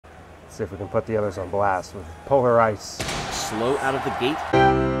See if we can put the others on blast with polar ice. Slow out of the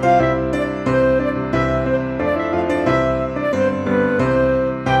gate.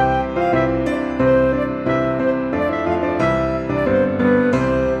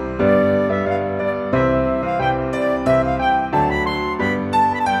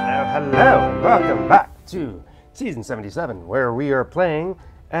 Hello, and welcome back to Season 77, where we are playing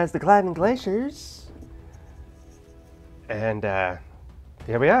as the Gliding Glaciers. And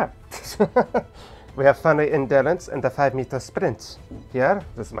here we are. We have funny endurance and the 5-meter sprint here.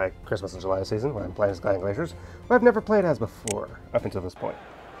 This is my Christmas and July season where I'm playing as Gliding Glaciers, who I've never played as before up until this point.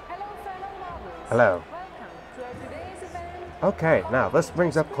 Hello, fellow marbles. Hello. Welcome to our today's event. Okay, now this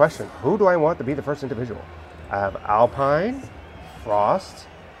brings up a question. Who do I want to be the first individual? I have Alpine, Frost,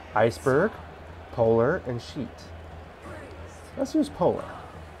 Iceberg, Polar, and Sheet. Let's use Polar.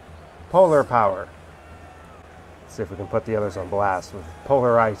 Polar power. Let's see if we can put the others on blast with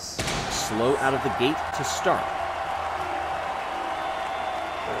polar ice. Slow out of the gate to start.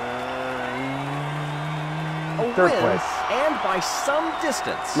 Third Wins, place. and by some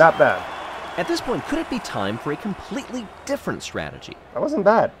distance. Not bad. At this point, could it be time for a completely different strategy? That wasn't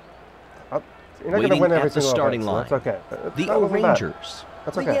bad. You're not going to Waiting win every at the single starting event, so line. that's okay. The That wasn't bad. O'Rangers,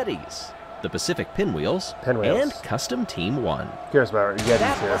 That's the okay. Yetis, the Pacific Pinwheels, Pinwheels. and Custom Team 1. Curious about our Yetis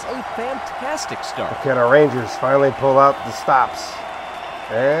That here. was a fantastic start. Can our Rangers finally pull out the stops?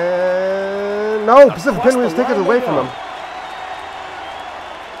 And no, Pacific Across Pinwheels the take it line away they from go. them.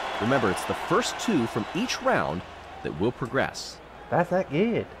 Remember, it's the first two from each round that will progress. That's not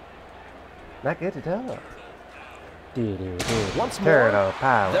good. Not good at all. Once Turret more, of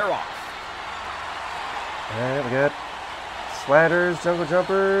power. they're off. And we got sliders, jungle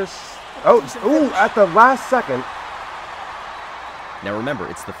jumpers. Oh, ooh, at the last second. Now remember,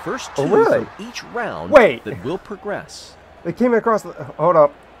 it's the first two really? from each round Wait. that will progress. They came across the. Hold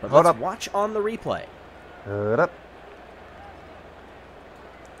up. But Hold let's up. watch on the replay. Hold up.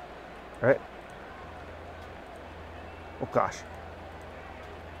 All right. Oh, gosh.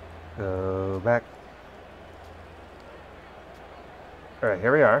 Go back. All right,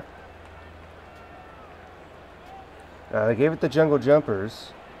 here we are. They gave it the jungle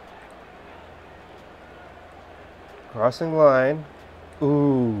jumpers. Crossing line.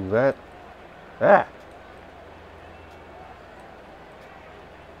 Ooh, that. Ah.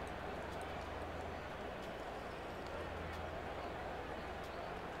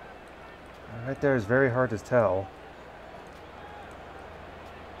 Right there is very hard to tell.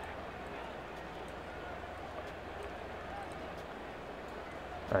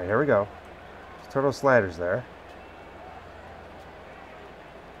 All right, here we go. There's turtle sliders there.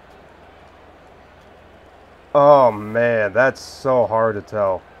 Oh man, that's so hard to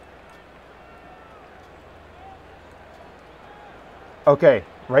tell. Okay,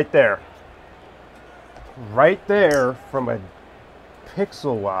 right there. Right there from a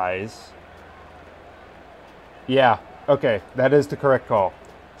pixel wise. Yeah, okay, that is the correct call.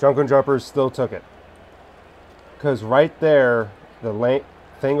 Jungle Jumpers still took it. Because right there, the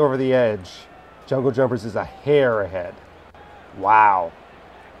thing over the edge, Jungle Jumpers is a hair ahead. Wow.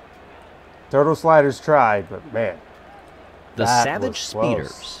 Turtle Sliders tried, but man. The that Savage was close.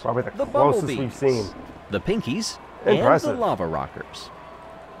 Speeders, Probably the the closest Bumblebees, we've seen. the Pinkies, Impressive. and the Lava Rockers.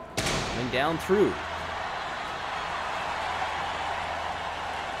 Coming down through.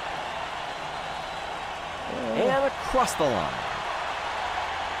 And across the line.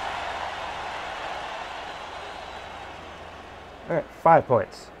 All right, 5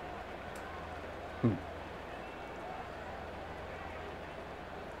 points.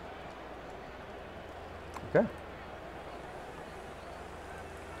 Okay.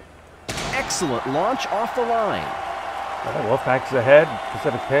 Excellent launch off the line. Wolfpack's ahead,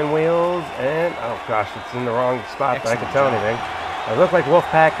 Pacific Pinwheels, and oh gosh, it's in the wrong spot, but I can tell anything. It looked like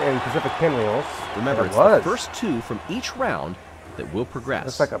Wolfpack and Pacific Pinwheels. Remember, It it's was. the first two from each round that will progress.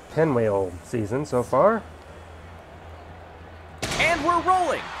 It's like a pinwheel season so far. And we're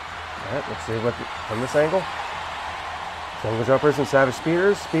rolling. All right, let's see what from this angle. Jungle Jumpers and Savage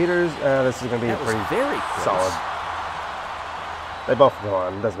Speeders. Speeders, this is going to be That was pretty very close. solid. They both go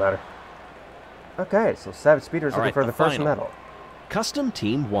on, doesn't matter. Okay, so Savage Speeders All looking right, for the the first final. medal. Custom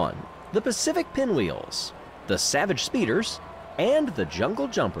Team 1, the Pacific Pinwheels, the Savage Speeders, and the Jungle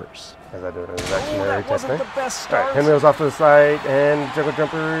Jumpers. As I do it in Oh, reactionary that wasn't testing. the best All right, start. Pinwheels off to the side, and Jungle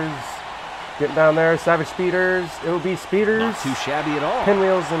Jumpers getting down there. Savage Speeders. It will be Speeders, Not too shabby at all.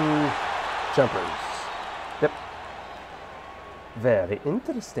 Pinwheels, and Jumpers. Yep. Very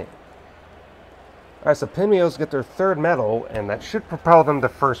interesting. All right, so Pinwheels get their third medal, and that should propel them to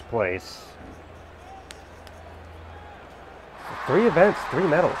first place. 3 events, 3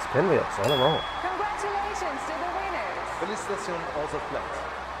 medals, pinwheels on a roll. Congratulations to the winners. Félicitations aux athlètes.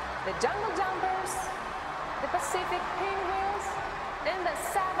 The Jungle Jumpers, the Pacific Pinwheels, and the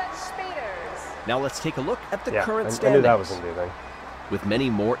Savage Speeders. Now let's take a look at the current I standings. knew that was going to be a thing. With many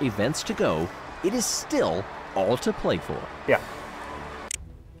more events to go, it is still all to play for. Yeah.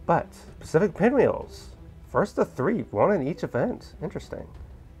 But Pacific Pinwheels, first of 3, 1 in each event. Interesting.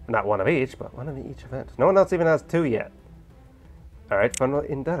 Not 1 of each, but 1 in each event. No one else even has 2 yet. All right, funnel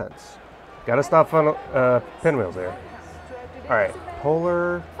endurance. Got to stop funnel pinwheels here. All right,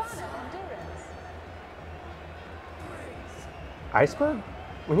 polar. Iceberg?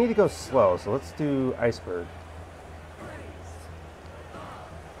 We need to go slow, so let's do Iceberg.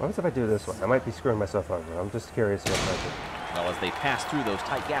 What if I do this one? I might be screwing myself over. I'm just curious what I do. Well, as they pass through those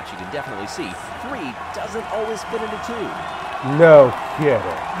tight gaps, you can definitely see 3 doesn't always fit into 2. No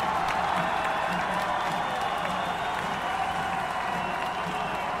kidding.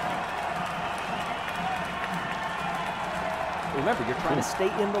 Remember, you're trying to stay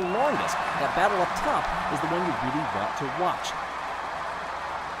in the longest. That battle up top is the one you really want to watch.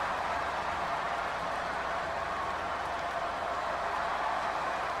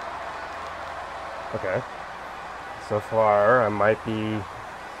 Okay. So far, I might be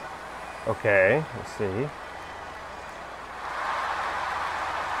okay. Let's see.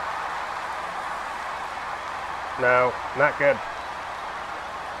 No, not good.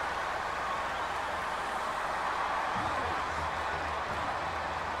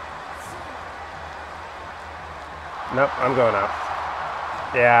 Nope, I'm going out.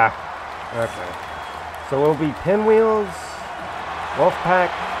 Yeah. Okay. So we'll be Pinwheels,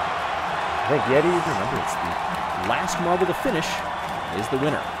 Wolfpack, I think Yetis. Remember, it's the last marble to finish is the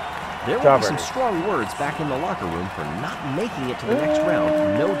winner. There will be some strong words back in the locker room for not making it to the next round,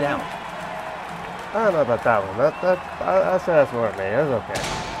 no doubt. I don't know about that one. I'll say that's more of me. That's okay.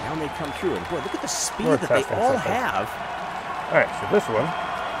 Now they come through, and boy, look at the speed We're that they testing all something. have. All right, so this one,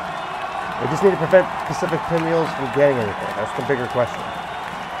 we just need to prevent Pacific Pinwheels from getting anything. That's the bigger question.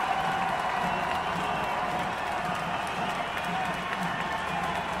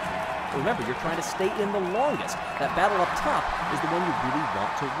 Remember, you're trying to stay in the longest. That battle up top is the one you really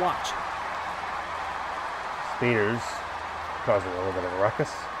want to watch. Speeders causing a little bit of a ruckus.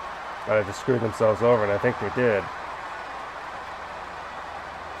 Thought they just screwed themselves over, and I think they did.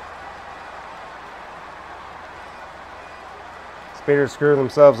 Speeders screwed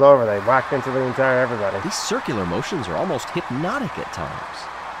themselves over. They whacked into the entire everybody. These circular motions are almost hypnotic at times.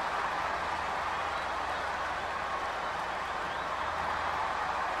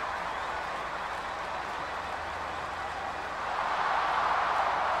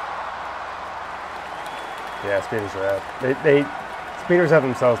 Yeah, speeders are out. Speeders have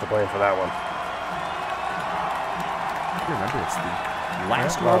themselves to blame for that one. Remember, it's the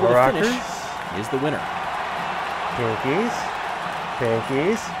last Yeah, marble to Rockers. finish is the winner. Pinkies.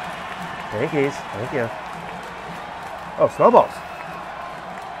 Pinkies. Pinkies. Thank you. Oh, snowballs.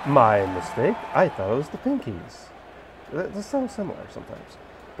 My mistake. I thought it was the Pinkies. They sound similar sometimes.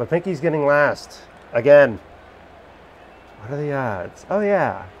 But Pinky's getting last. Again. What are the odds? Oh,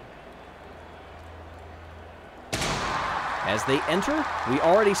 yeah. As they enter, we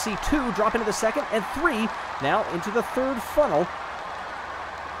already see 2 drop into the second and 3 now into the third funnel.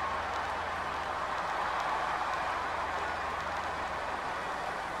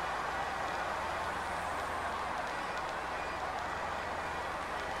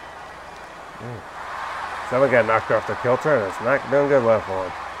 Someone got knocked off the kilter, and it's not doing good well for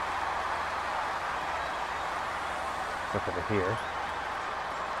him. Look over here.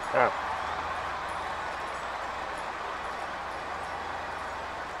 Oh.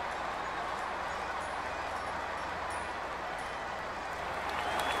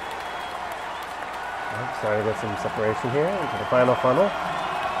 Starting to get some separation here into the final funnel.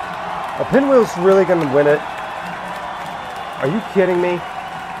 A Pinwheel's really going to win it. Are you kidding me?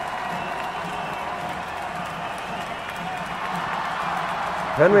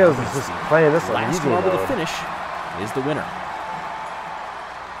 Pinwheels is just playing this on Last easy marble to mode. finish is the winner.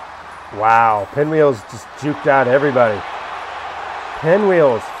 Wow, Pinwheels just juked out everybody.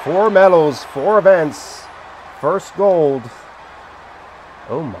 Pinwheels, 4 medals, 4 events, first gold.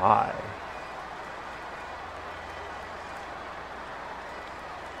 Oh my.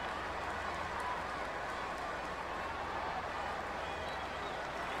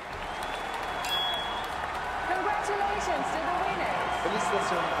 Congratulations to the winners.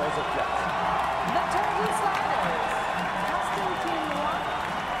 Félicitations aux athlètes. The Turtle Sliders, Custom Team 1,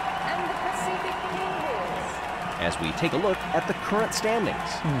 and the Pacific Pinwheels. As we take a look at the current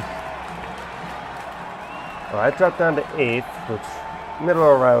standings. Well, I dropped down to 8th, which middle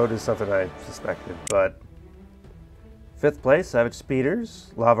of the road is something I suspected, but 5th place, Savage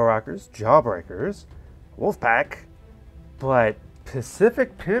Speeders, Lava Rockers, Jawbreakers, Wolfpack, but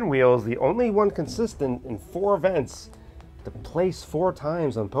Pacific Pinwheel's the only one consistent in 4 events to place 4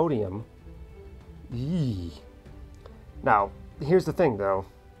 times on podium. Yee. Now, here's the thing though.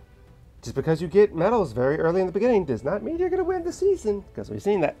 Just because you get medals very early in the beginning does not mean you're going to win the season, because we've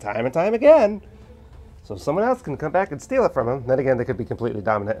seen that time and time again. So someone else can come back and steal it from them. Then again, they could be completely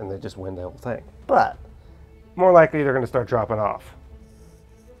dominant and they just win the whole thing. But more likely they're going to start dropping off.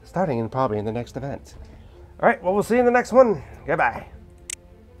 Starting probably in the next event. All right, well, we'll see you in the next one. Goodbye.